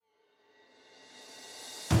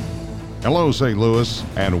Hello, St. Louis,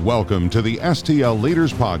 and welcome to the STL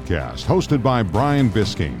Leaders Podcast, hosted by Brian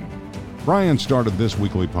Bisking. Brian started this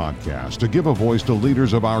weekly podcast to give a voice to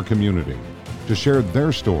leaders of our community, to share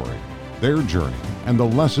their story, their journey, and the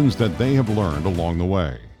lessons that they have learned along the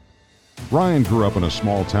way. Brian grew up in a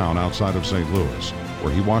small town outside of St. Louis,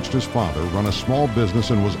 where he watched his father run a small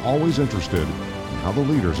business and was always interested in how the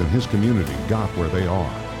leaders in his community got where they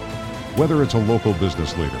are. Whether it's a local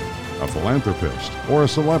business leader, a philanthropist, or a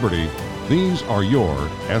celebrity, these are your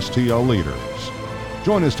STL leaders.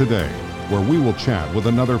 Join us today, where we will chat with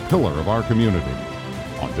another pillar of our community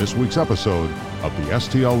on this week's episode of the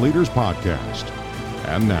STL Leaders Podcast.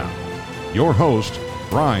 And now, your host,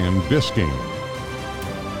 Brian Bisking.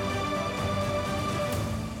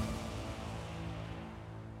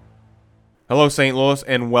 Hello, St. Louis,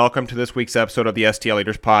 and welcome to this week's episode of the STL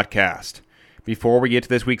Leaders Podcast. Before we get to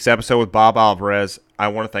this week's episode with Bob Alvarez, I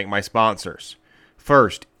want to thank my sponsors.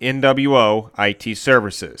 First, NWO IT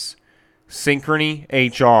Services, Synchrony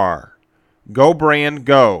HR, Go Brand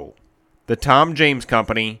Go, the Tom James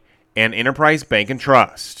Company, and Enterprise Bank and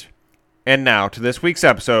Trust. And now to this week's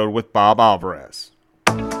episode with Bob Alvarez.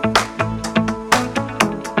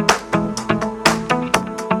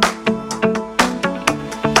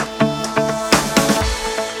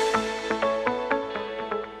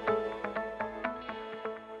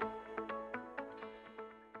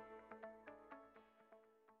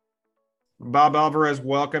 Bob Alvarez,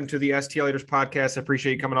 welcome to the STL Leaders Podcast. I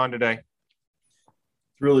appreciate you coming on today.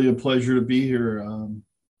 It's really a pleasure to be here. I'm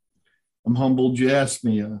humbled you asked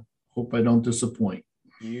me. Hope I don't disappoint.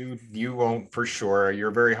 You won't, for sure. You're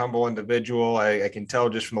a very humble individual. I can tell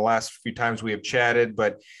just from the last few times we have chatted,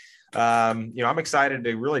 but I'm excited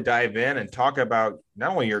to really dive in and talk about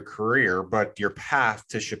not only your career, but your path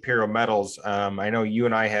to Shapiro Metals. I know you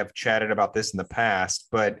and I have chatted about this in the past,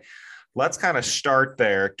 but let's kind of start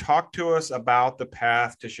there. Talk to us about the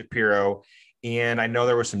path to Shapiro. And I know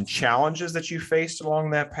there were some challenges that you faced along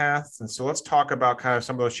that path. And so let's talk about kind of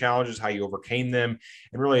some of those challenges, how you overcame them,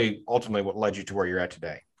 and really ultimately what led you to where you're at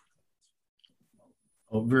today.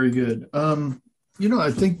 Oh, very good.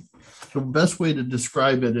 I think the best way to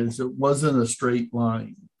describe it is it wasn't a straight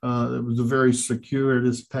line. It was a very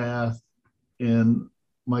circuitous path. And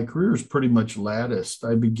my career is pretty much latticed.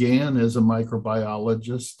 I began as a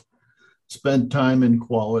microbiologist, spent time in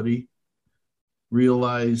quality,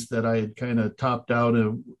 realized that I had kind of topped out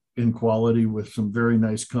in quality with some very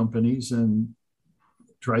nice companies and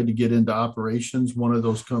tried to get into operations. One of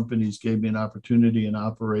those companies gave me an opportunity in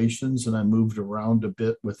operations, and I moved around a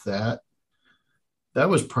bit with that. That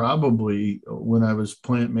was probably, when I was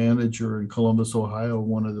plant manager in Columbus, Ohio,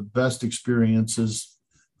 one of the best experiences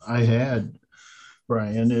I had,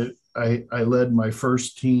 Brian. I led my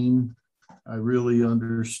first team. I really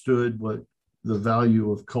understood what the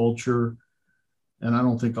value of culture, and I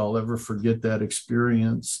don't think I'll ever forget that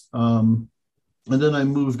experience. And then I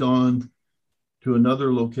moved on to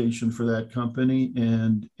another location for that company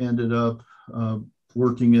and ended up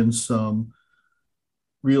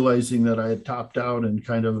realizing that I had topped out and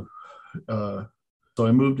so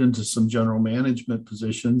I moved into some general management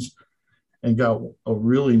positions and got a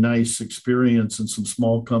really nice experience in some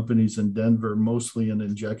small companies in Denver, mostly in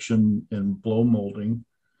injection and blow molding.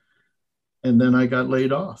 And then I got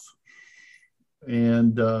laid off.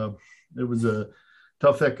 And it was a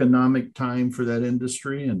tough economic time for that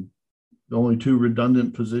industry. And the only two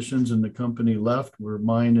redundant positions in the company left were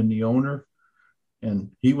mine and the owner. And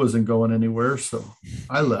he wasn't going anywhere, so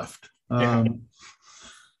I left. And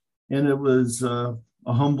it was a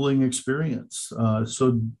humbling experience.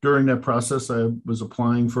 So during that process, I was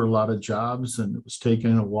applying for a lot of jobs, and it was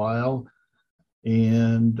taking a while.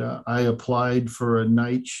 And I applied for a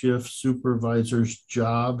night shift supervisor's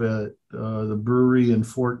job at the brewery in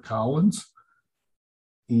Fort Collins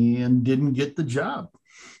and didn't get the job.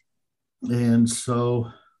 And so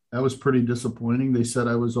that was pretty disappointing. They said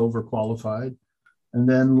I was overqualified. And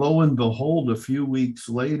then lo and behold, a few weeks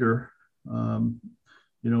later,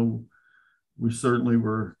 we certainly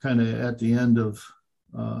were kind of at the end of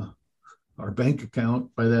our bank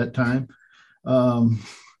account by that time.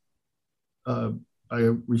 I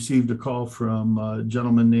received a call from a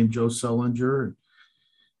gentleman named Joe Sellinger.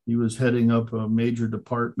 He was heading up a major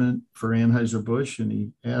department for Anheuser-Busch, and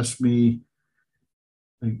he asked me,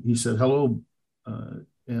 he said, hello.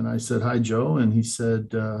 And I said, hi, Joe. And he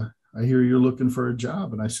said, I hear you're looking for a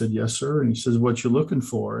job. And I said, yes, sir. And he says, what you looking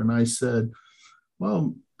for? And I said,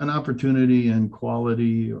 well, an opportunity in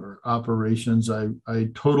quality or operations. I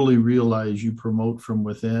totally realize you promote from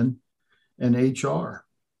within, and HR.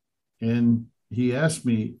 And he asked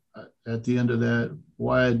me, at the end of that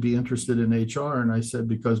why I'd be interested in HR. And I said,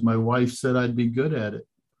 because my wife said I'd be good at it.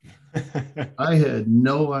 I had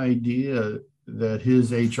no idea that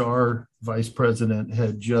his HR vice president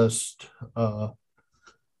had just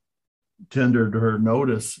tendered her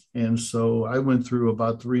notice. And so I went through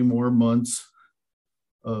about 3 more months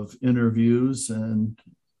of interviews, and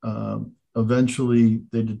eventually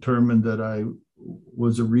they determined that I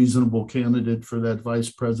was a reasonable candidate for that vice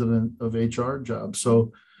president of HR job.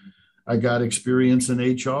 So I got experience in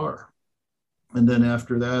HR. And then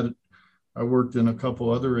after that, I worked in a couple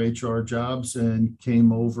other HR jobs and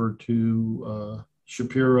came over to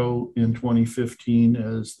Shapiro in 2015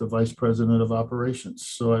 as the vice president of operations.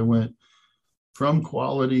 So I went from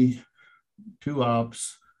quality to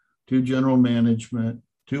ops to general management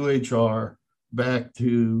to HR back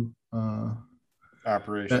to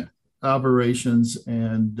operations,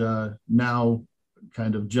 and now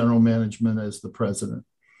kind of general management as the president.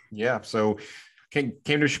 Yeah. So came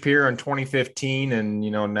to Shapiro in 2015, and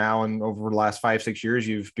now and over the last 5-6 years,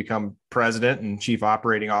 you've become president and chief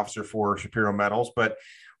operating officer for Shapiro Metals. But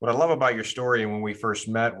what I love about your story, and when we first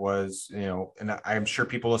met, was and I'm sure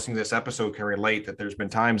people listening to this episode can relate that there's been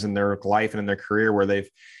times in their life and in their career where they've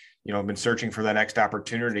been searching for that next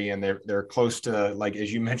opportunity, and they're close to, like,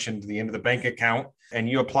 as you mentioned, the end of the bank account, and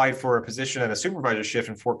you applied for a position at a supervisor shift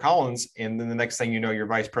in Fort Collins, and then the next thing you know, you're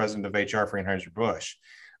vice president of HR for Anheuser-Busch.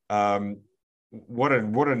 What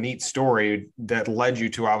a neat story that led you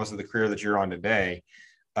to obviously the career that you're on today.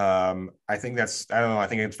 I think it's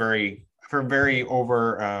very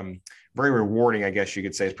very rewarding, I guess you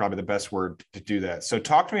could say, is probably the best word to do that. So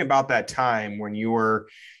talk to me about that time when you were,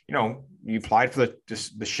 you applied for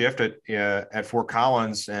the shift at Fort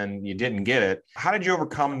Collins and you didn't get it. How did you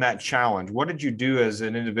overcome that challenge? What did you do as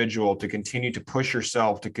an individual to continue to push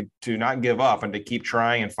yourself to not give up and to keep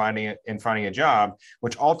trying and finding a job,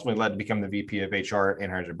 which ultimately led to become the VP of HR at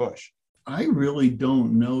Anheuser-Busch? I really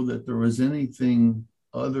don't know that there was anything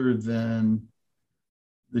other than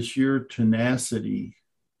the sheer tenacity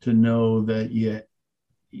to know that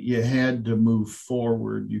you had to move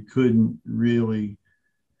forward. You couldn't really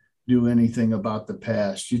do anything about the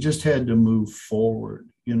past. You just had to move forward.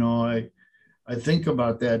 I think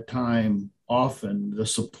about that time often, the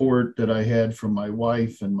support that I had from my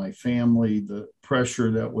wife and my family, the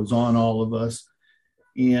pressure that was on all of us.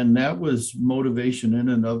 And that was motivation in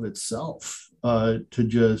and of itself to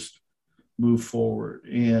just move forward.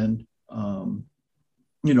 And,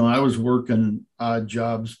 I was working odd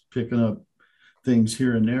jobs, picking up things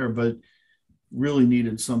here and there, but really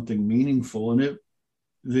needed something meaningful. And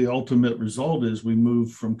the ultimate result is we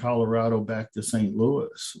moved from Colorado back to St.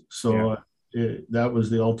 Louis. So that was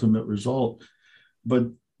the ultimate result. But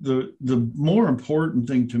the more important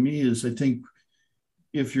thing to me is, I think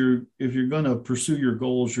if you're going to pursue your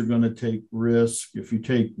goals, you're going to take risk. If you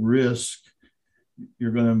take risk,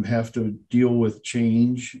 you're going to have to deal with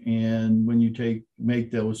change. And when you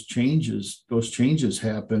make those changes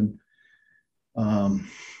happen.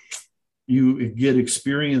 You get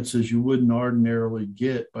experiences you wouldn't ordinarily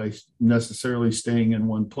get by necessarily staying in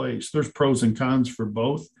one place. There's pros and cons for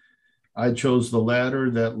both. I chose the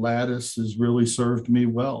latter. That lattice has really served me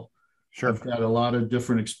well. Sure. I've got a lot of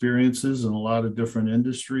different experiences in a lot of different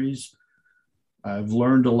industries. I've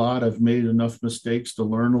learned a lot. I've made enough mistakes to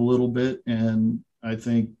learn a little bit. And I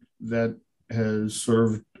think that has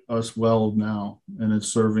served us well now, and it's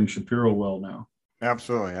serving Shapiro well now.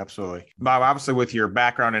 Absolutely. Bob, obviously with your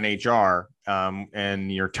background in HR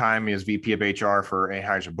and your time as VP of HR for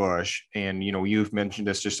Anheuser-Busch, and, you've mentioned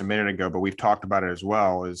this just a minute ago, but we've talked about it as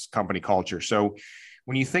well, as company culture. So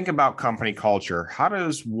when you think about company culture, how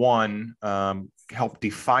does one help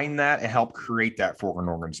define that and help create that for an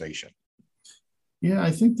organization? Yeah,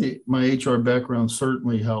 I think my HR background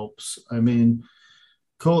certainly helps. I mean,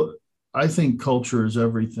 I think culture is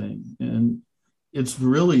everything. And it's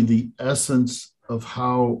really the essence of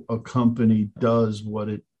how a company does what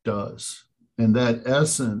it does. And that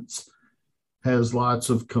essence has lots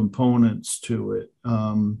of components to it,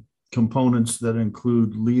 components that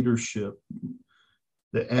include leadership,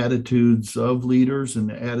 the attitudes of leaders and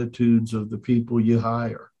the attitudes of the people you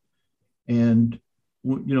hire. And,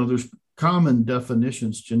 there's common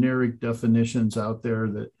definitions, generic definitions out there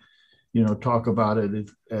that, talk about it.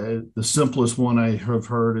 The simplest one I have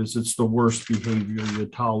heard is it's the worst behavior you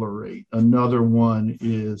tolerate. Another one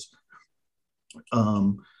is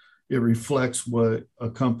it reflects what a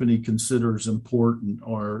company considers important,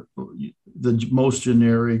 or the most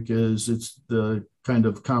generic is it's the kind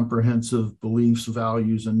of comprehensive beliefs,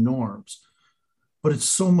 values, and norms. But it's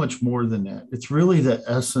so much more than that. It's really the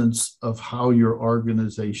essence of how your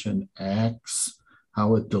organization acts,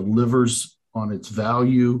 how it delivers on its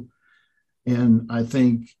value. And I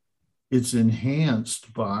think it's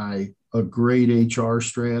enhanced by a great HR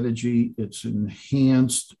strategy. It's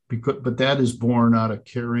enhanced but that is born out of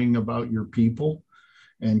caring about your people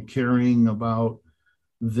and caring about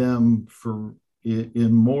them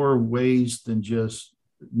in more ways than just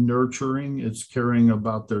nurturing. It's caring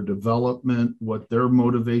about their development, what their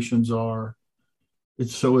motivations are.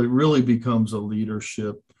 So it really becomes a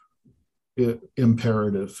leadership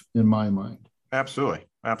imperative in my mind. Absolutely.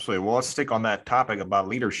 Absolutely. Well, let's stick on that topic about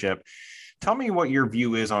leadership. Tell me what your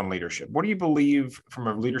view is on leadership. What do you believe from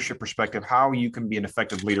a leadership perspective, how you can be an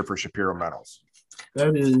effective leader for Shapiro Metals?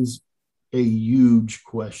 That is a huge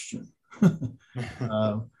question.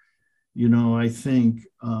 I think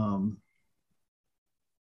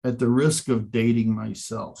at the risk of dating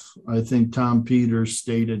myself, I think Tom Peters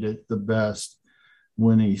stated it the best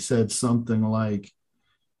when he said something like,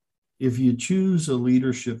 if you choose a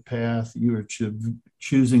leadership path, you are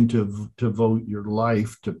choosing to devote your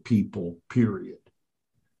life to people, period.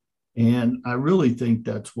 And I really think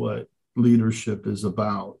that's what leadership is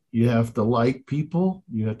about. You have to like people,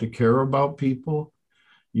 you have to care about people,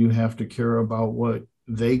 you have to care about what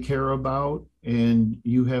they care about, and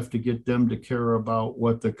you have to get them to care about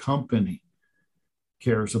what the company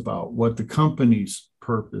cares about, what the company's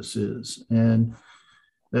purpose is. And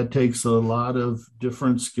that takes a lot of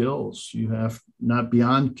different skills. You have, not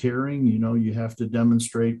beyond caring, you have to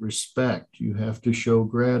demonstrate respect. You have to show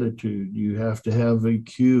gratitude. You have to have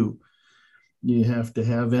EQ. You have to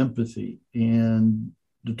have empathy and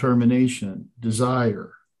determination,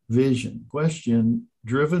 desire, vision, question,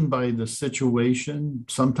 driven by the situation,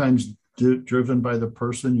 sometimes driven by the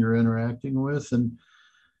person you're interacting with. And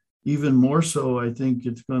even more so, I think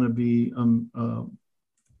it's going to be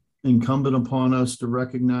incumbent upon us to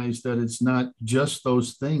recognize that it's not just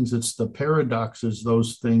those things, it's the paradoxes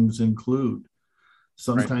those things include.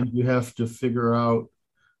 Sometimes you have to figure out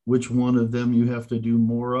which one of them you have to do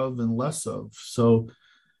more of and less of. So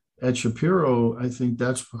at Shapiro, I think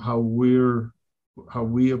that's how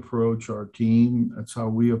we approach our team. That's how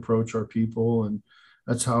we approach our people. And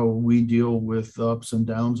that's how we deal with the ups and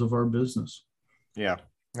downs of our business. Yeah.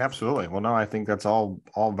 Absolutely. Well, no, I think that's all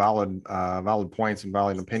valid points and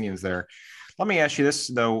valid opinions there. Let me ask you this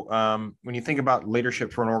though. When you think about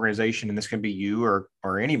leadership for an organization, and this can be you or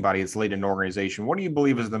anybody that's leading an organization, what do you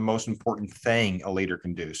believe is the most important thing a leader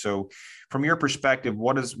can do? So from your perspective,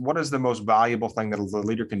 what is the most valuable thing that a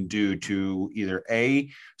leader can do to either A,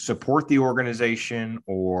 support the organization,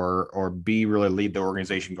 or B, really lead the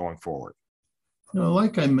organization going forward?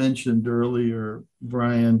 Like I mentioned earlier,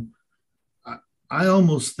 Brian, I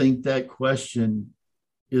almost think that question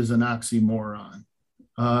is an oxymoron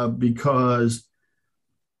because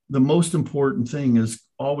the most important thing is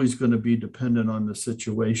always going to be dependent on the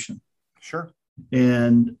situation. Sure.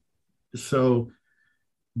 And so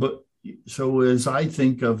as I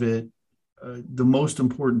think of it, the most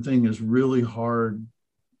important thing is really hard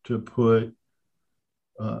to put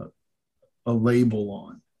a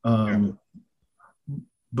label on.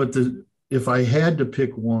 But if I had to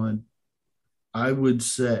pick one, I would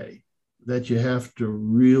say that you have to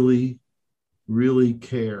really, really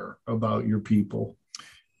care about your people.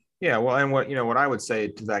 Yeah. Well, and what I would say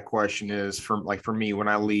to that question is for me, when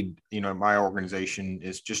I lead, my organization,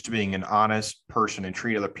 is just being an honest person and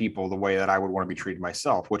treat other people the way that I would want to be treated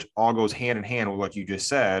myself, which all goes hand in hand with what you just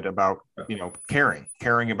said about,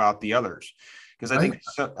 caring about the others. Because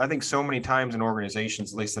I think so many times in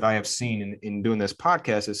organizations, at least that I have seen in doing this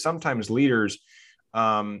podcast, is sometimes leaders,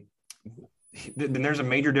 then there's a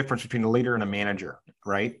major difference between a leader and a manager,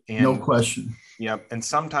 right? And, no question. Yeah. And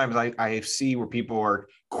sometimes I see where people are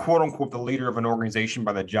quote unquote the leader of an organization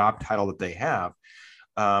by the job title that they have,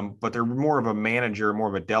 but they're more of a manager, more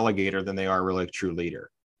of a delegator than they are really a true leader.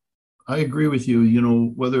 I agree with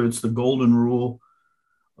you. Whether it's the golden rule,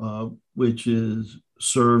 which is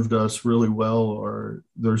served us really well, or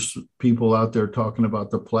there's people out there talking about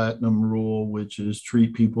the platinum rule, which is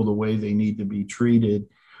treat people the way they need to be treated.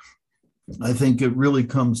 I think it really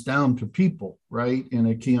comes down to people, right? And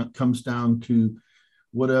it comes down to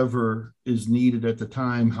whatever is needed at the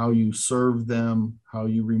time, how you serve them, how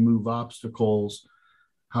you remove obstacles,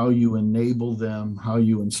 how you enable them, how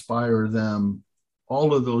you inspire them.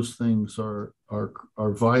 All of those things are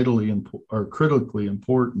critically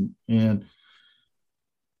important. And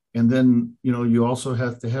then, you also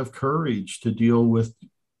have to have courage to deal with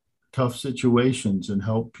tough situations and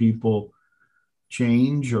help people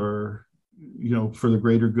change or, for the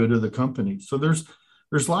greater good of the company. So there's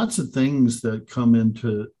lots of things that come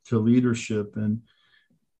into leadership. And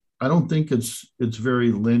I don't think it's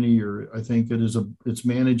very linear. I think it's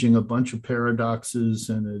managing a bunch of paradoxes,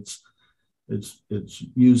 and it's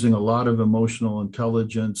using a lot of emotional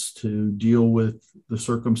intelligence to deal with the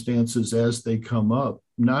circumstances as they come up,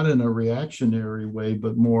 not in a reactionary way,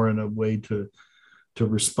 but more in a way to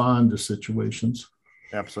respond to situations.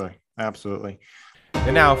 Absolutely.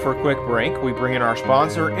 And now for a quick break, we bring in our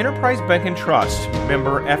sponsor, Enterprise Bank and Trust,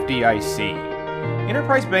 member FDIC.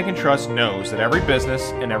 Enterprise Bank & Trust knows that every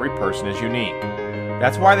business and every person is unique.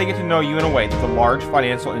 That's why they get to know you in a way that the large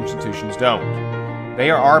financial institutions don't. They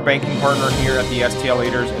are our banking partner here at the STL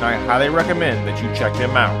Leaders, and I highly recommend that you check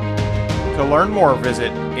them out. To learn more,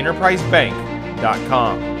 visit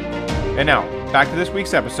enterprisebank.com. And now, back to this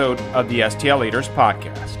week's episode of the STL Leaders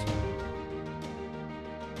podcast.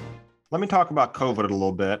 Let me talk about COVID a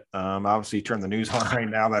little bit. Obviously, you turn the news on right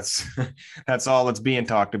now. That's all that's being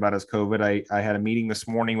talked about is COVID. I had a meeting this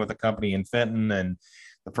morning with a company in Fenton, and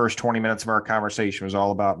the first 20 minutes of our conversation was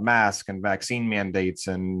all about masks and vaccine mandates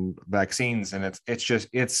and vaccines. And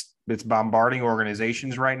it's bombarding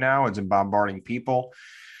organizations right now. It's bombarding people.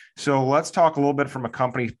 So let's talk a little bit from a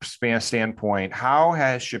company standpoint. How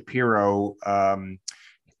has Shapiro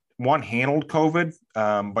one, handled COVID,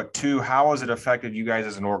 but two, how has it affected you guys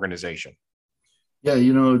as an organization? Yeah,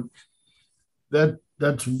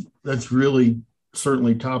 that's really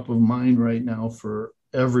certainly top of mind right now for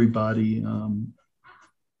everybody.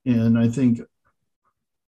 And I think,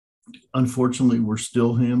 unfortunately, we're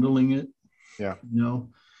still handling it. Yeah.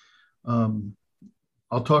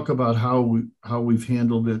 I'll talk about how we've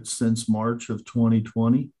handled it since March of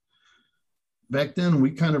 2020. Back then,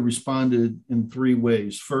 we kind of responded in three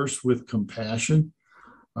ways. First, with compassion,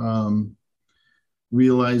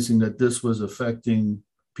 realizing that this was affecting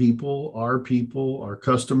people, our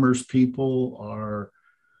customers' people,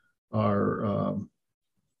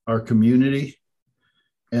 our community,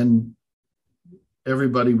 and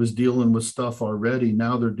everybody was dealing with stuff already.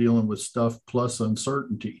 Now they're dealing with stuff plus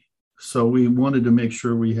uncertainty. So we wanted to make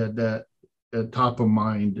sure we had that at top of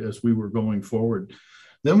mind as we were going forward.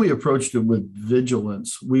 Then we approached it with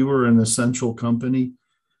vigilance. We were an essential company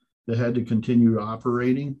that had to continue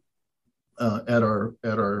operating at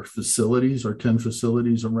our facilities, our 10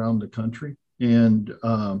 facilities around the country. And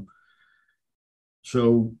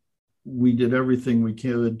so we did everything we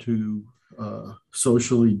could to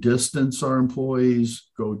socially distance our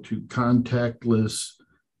employees, go to contactless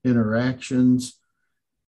interactions.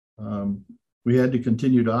 We had to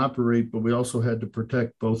continue to operate, but we also had to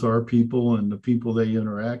protect both our people and the people they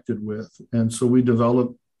interacted with. And so we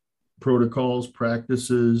developed protocols,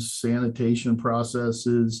 practices, sanitation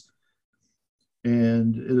processes,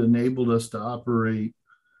 and it enabled us to operate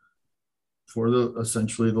for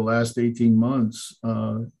essentially the last 18 months.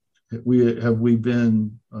 Have we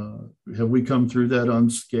come through that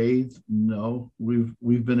unscathed? No,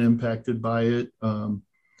 we've been impacted by it.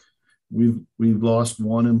 We've lost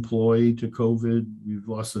one employee to COVID. We've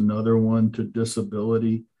lost another one to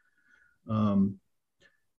disability. None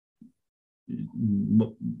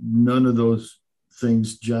of those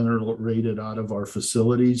things generated out of our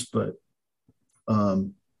facilities, but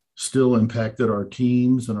still impacted our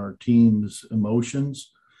teams and our teams'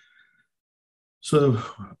 emotions. So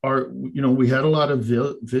we had a lot of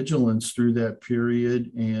vigilance through that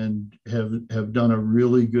period and have done a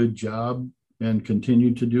really good job and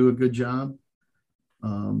continue to do a good job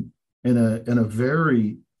in a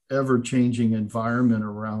very ever-changing environment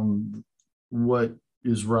around what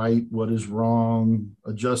is right, what is wrong,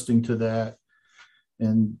 adjusting to that.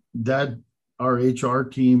 And that our HR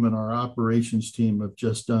team and our operations team have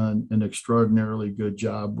just done an extraordinarily good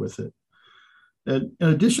job with it. And in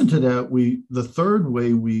addition to that, the third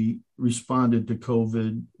way we responded to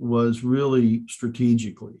COVID was really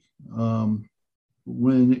strategically.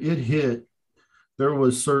 When it hit, there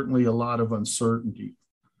was certainly a lot of uncertainty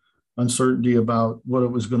about what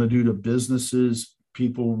it was going to do to businesses.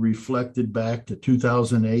 People reflected back to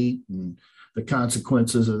 2008 and the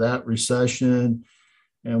consequences of that recession.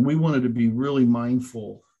 And we wanted to be really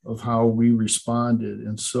mindful of how we responded.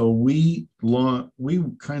 And so we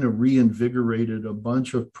kind of reinvigorated a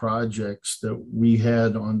bunch of projects that we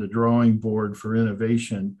had on the drawing board for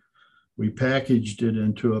innovation. We packaged it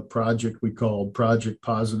into a project we called Project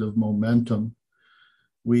Positive Momentum.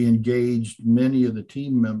 We engaged many of the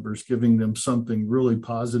team members, giving them something really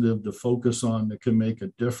positive to focus on that can make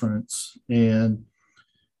a difference. And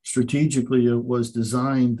strategically, it was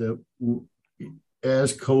designed that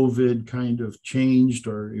as COVID kind of changed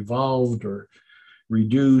or evolved or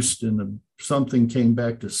reduced and something came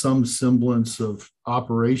back to some semblance of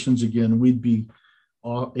operations again, we'd be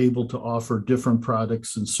able to offer different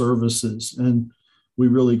products and services. And we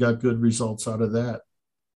really got good results out of that.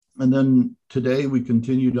 And then today we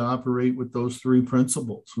continue to operate with those three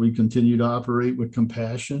principles. We continue to operate with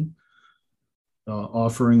compassion,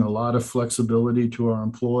 offering a lot of flexibility to our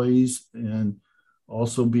employees, and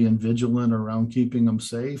also being vigilant around keeping them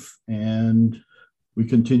safe. And we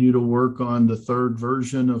continue to work on the third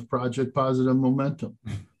version of Project Positive Momentum.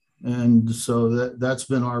 And so that's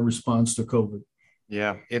been our response to COVID.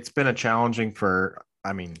 Yeah, it's been a challenging for,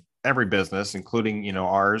 every business, including,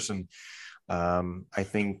 ours. And I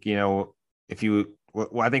think,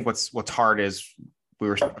 I think what's hard is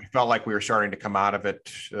we felt like we were starting to come out of it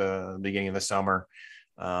beginning of the summer.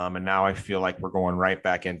 And now I feel like we're going right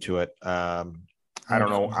back into it. I don't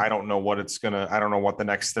know. I don't know what I don't know what the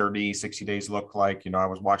next 30, 60 days look like. I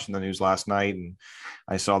was watching the news last night and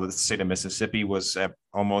I saw that the state of Mississippi was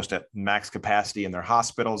almost at max capacity in their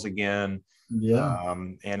hospitals again. Yeah.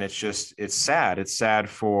 And it's sad. It's sad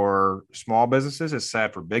for small businesses. It's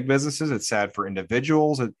sad for big businesses. It's sad for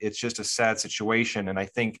individuals. It's just a sad situation. And I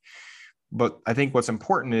think what's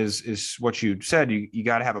important is what you said. You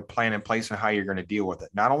got to have a plan in place on how you're going to deal with it,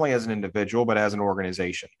 not only as an individual, but as an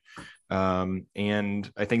organization.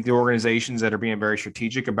 And I think the organizations that are being very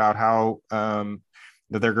strategic about how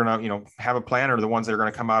that they're going to, have a plan are the ones that are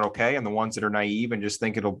going to come out okay, and the ones that are naive and just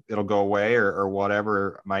think it'll go away or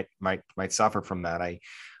whatever might suffer from that.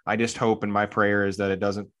 I just hope, and my prayer is that it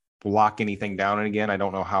doesn't lock anything down. And again, I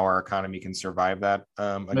don't know how our economy can survive that.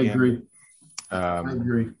 Again. I agree. I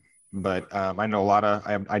agree. But I know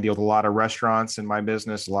I deal with a lot of restaurants in my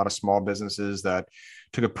business, a lot of small businesses that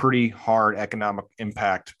took a pretty hard economic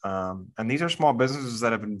impact. And these are small businesses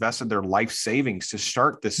that have invested their life savings to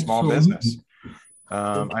start this small business.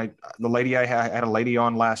 I had a lady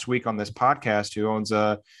on last week on this podcast who owns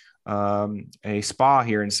a spa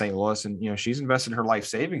here in St. Louis. And, she's invested her life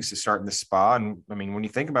savings to start in the spa. And when you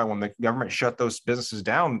think about when the government shut those businesses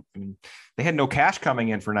down, they had no cash coming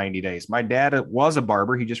in for 90 days. My dad was a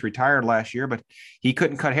barber. He just retired last year, but he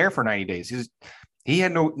couldn't cut hair for 90 days. He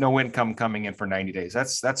had no income coming in for 90 days.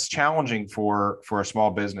 That's challenging for a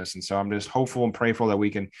small business. And so I'm just hopeful and prayerful that we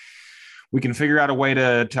can figure out a way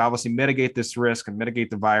to obviously mitigate this risk and mitigate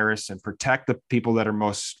the virus and protect the people that are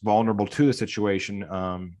most vulnerable to the situation,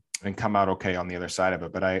 and come out okay on the other side of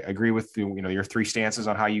it. But I agree with your three stances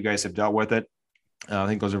on how you guys have dealt with it. I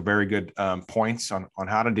think those are very good points on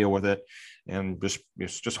how to deal with it, and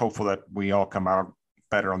just hopeful that we all come out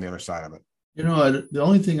better on the other side of it. The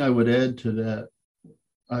only thing I would add to that,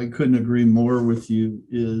 I couldn't agree more with you,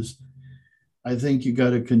 is I think you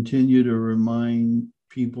got to continue to remind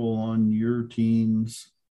people on your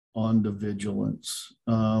teams on the vigilance,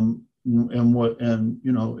 and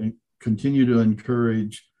continue to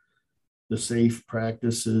encourage the safe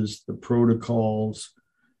practices, the protocols.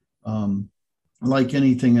 Like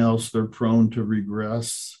anything else, they're prone to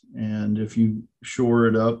regress. And if you shore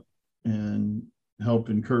it up and help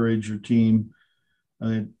encourage your team, I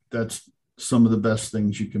think that's some of the best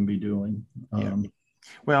things you can be doing.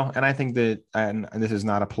 Well, and I think that, and this is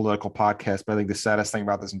not a political podcast, but I think the saddest thing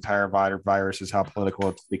about this entire virus is how political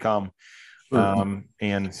it's become.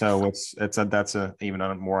 And so that's even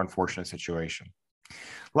a more unfortunate situation.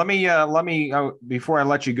 Let me before I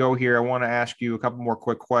let you go here, I want to ask you a couple more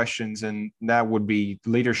quick questions, and that would be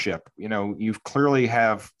leadership. You clearly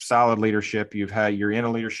have solid leadership. You're in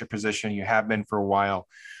a leadership position. You have been for a while.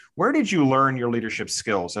 Where did you learn your leadership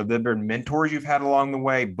skills? Have there been mentors you've had along the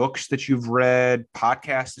way, books that you've read,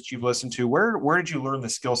 podcasts that you've listened to? Where did you learn the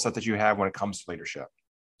skill set that you have when it comes to leadership?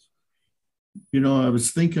 I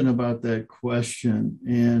was thinking about that question,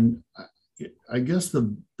 and I guess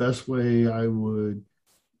the best way I would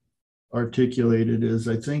articulate it is,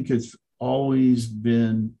 I think it's always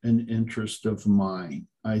been an interest of mine.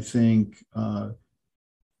 I think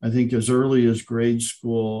as early as grade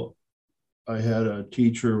school, I had a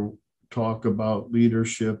teacher talk about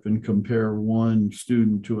leadership and compare one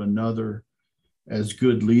student to another as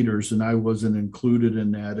good leaders, and I wasn't included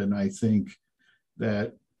in that. And I think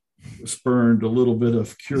that spurned a little bit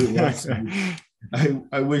of curiosity.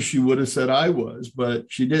 I wish she would have said I was, but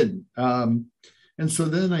she didn't. And so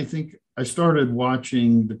then I think I started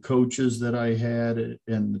watching the coaches that I had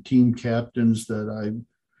and the team captains that I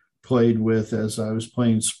played with as I was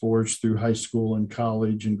playing sports through high school and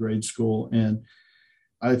college and grade school. And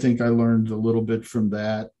I think I learned a little bit from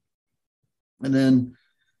that. And then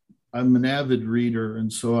I'm an avid reader.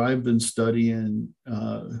 And so I've been studying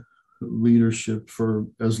leadership for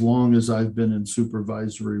as long as I've been in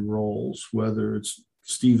supervisory roles, whether it's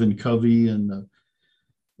Stephen Covey in the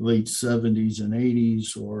late 70s and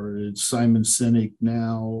 80s, or it's Simon Sinek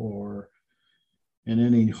now, or and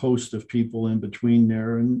any host of people in between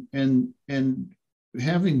there. And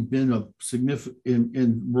having been a significant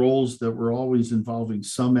in roles that were always involving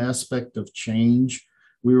some aspect of change,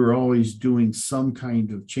 we were always doing some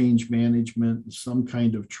kind of change management, some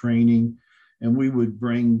kind of training, and we would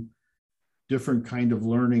bring different kind of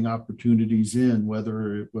learning opportunities in,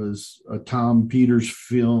 whether it was a Tom Peters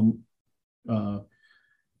film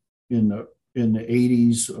in the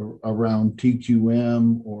 80s around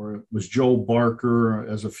TQM, or it was Joel Barker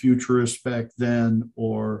as a futurist back then,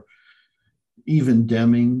 or even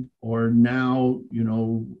Deming, or now,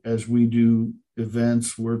 as we do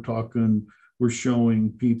events, we're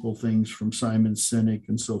showing people things from Simon Sinek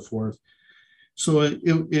and so forth. So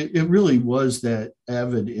it really was that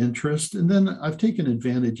avid interest. And then I've taken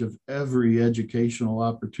advantage of every educational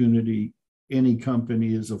opportunity any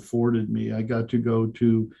company has afforded me. I got to go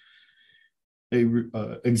to a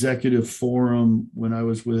executive forum when I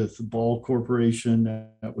was with Ball Corporation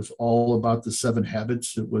that was all about the 7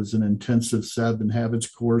 habits. It was an intensive 7 habits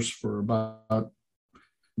course for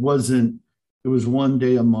it was one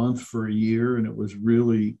day a month for a year, and it was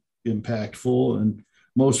really impactful. And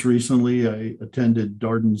most recently, I attended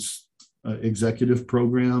Darden's executive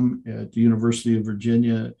program at the University of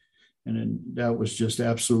Virginia, and that was just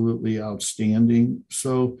absolutely outstanding.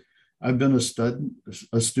 So I've been a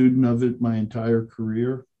student of it my entire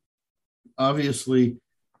career. Obviously,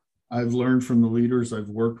 I've learned from the leaders I've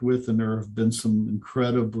worked with, and there have been some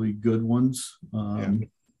incredibly good ones. And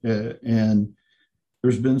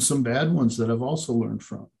there's been some bad ones that I've also learned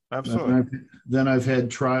from. Absolutely. Then I've had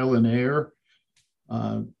trial and error.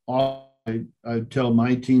 I tell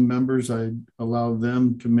my team members I allow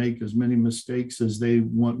them to make as many mistakes as they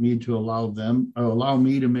want me to allow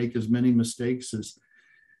me to make as many mistakes as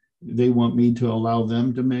they want me to allow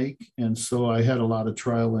them to make. And so I had a lot of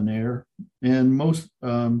trial and error. And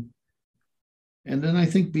and then I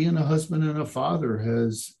think being a husband and a father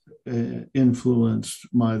has influenced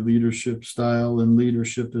my leadership style and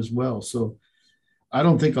leadership as well. So I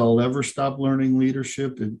don't think I'll ever stop learning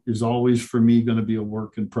leadership. It is always, for me, going to be a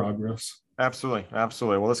work in progress. Absolutely.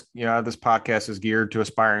 Absolutely. Well, this podcast is geared to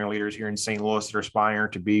aspiring leaders here in St. Louis that are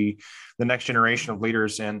aspiring to be the next generation of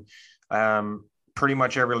leaders. And pretty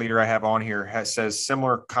much every leader I have on here says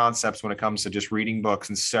similar concepts when it comes to just reading books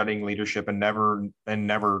and studying leadership and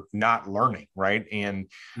never not learning. Right. And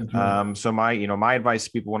so my advice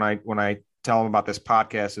to people when I tell them about this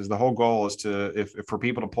podcast is the whole goal is if for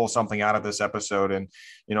people to pull something out of this episode. And,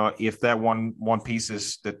 if that one piece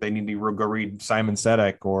is that they need to go read Simon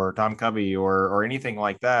Sinek or Tom Covey or anything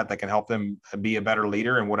like that can help them be a better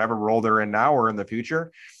leader in whatever role they're in now or in the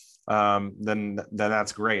future, then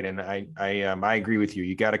that's great. And I agree with you.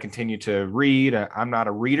 You got to continue to read. I'm not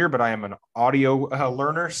a reader, but I am an audio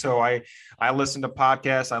learner. So I listen to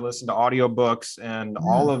podcasts, I listen to audio books, and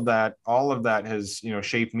all of that has,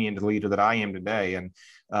 shaped me into the leader that I am today. And,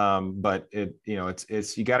 but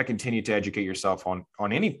it's you got to continue to educate yourself on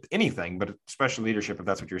anything, but especially leadership, if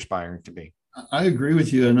that's what you're aspiring to be. I agree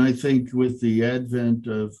with you. And I think with the advent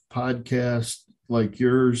of podcasts like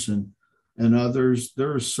yours and others,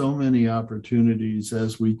 there are so many opportunities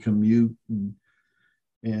as we commute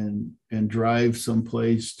and drive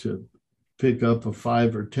someplace to pick up a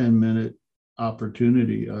 5 or 10 minute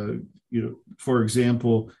opportunity. For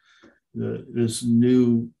example, this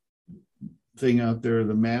new thing out there,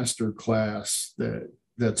 the Master Class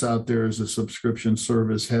that's out there as a subscription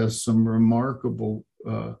service, has some remarkable.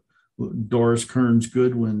 Doris Kearns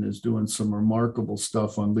Goodwin is doing some remarkable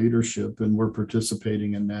stuff on leadership, and we're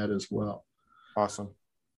participating in that as well. Awesome.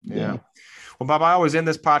 Yeah. Well, Bob, I always end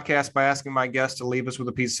this podcast by asking my guests to leave us with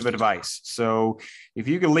a piece of advice. So if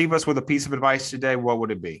you could leave us with a piece of advice today, what would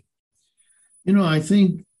it be? I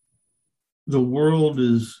think the world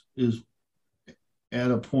is at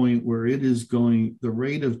a point where the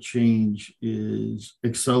rate of change is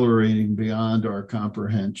accelerating beyond our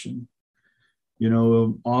comprehension.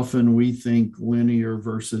 Often we think linear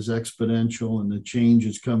versus exponential, and the change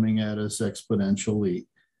is coming at us exponentially.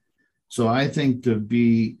 So I think to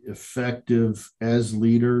be effective as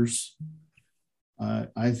leaders,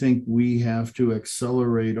 I think we have to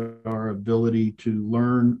accelerate our ability to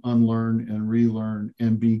learn, unlearn, and relearn,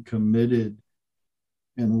 and be committed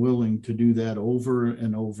and willing to do that over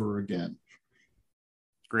and over again.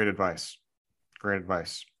 Great advice. Great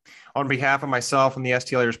advice. On behalf of myself and the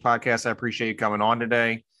STL Leaders Podcast, I appreciate you coming on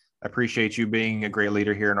today. I appreciate you being a great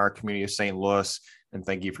leader here in our community of St. Louis, and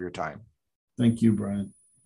thank you for your time. Thank you, Brian.